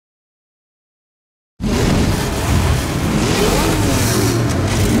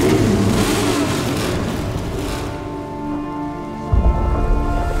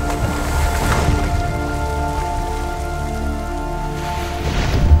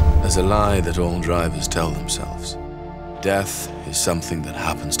There's a lie that all drivers tell themselves. Death is something that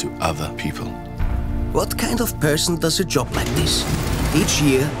happens to other people. What kind of person does a job like this? Each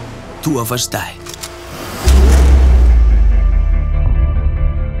year, 2 of us die.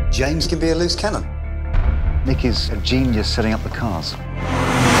 James can be a loose cannon. Niki's a genius setting up the cars.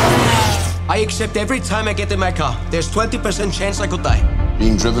 I accept every time I get in my car. There's 20% chance I could die.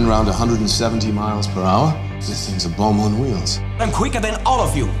 Being driven around 170 miles per hour? This thing's a bomb on wheels. I'm quicker than all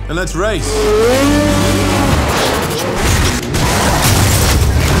of you. And let's race.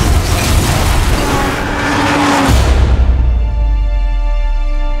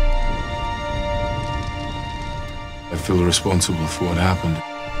 I feel responsible for what happened.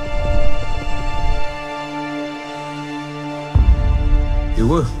 You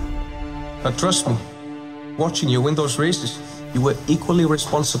were. But trust me, watching you win those races, you were equally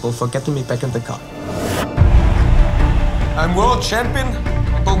responsible for getting me back in the car. I'm world champion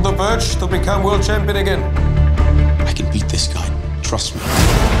and on the verge to become world champion again. I can beat this guy. Trust me.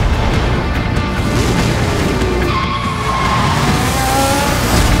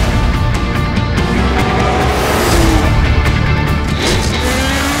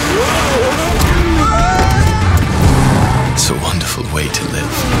 It's a wonderful way to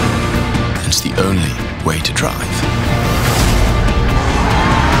live. And it's the only way to drive.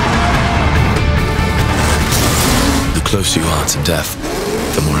 The closer you are to death,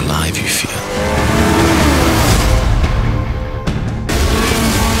 the more alive you feel.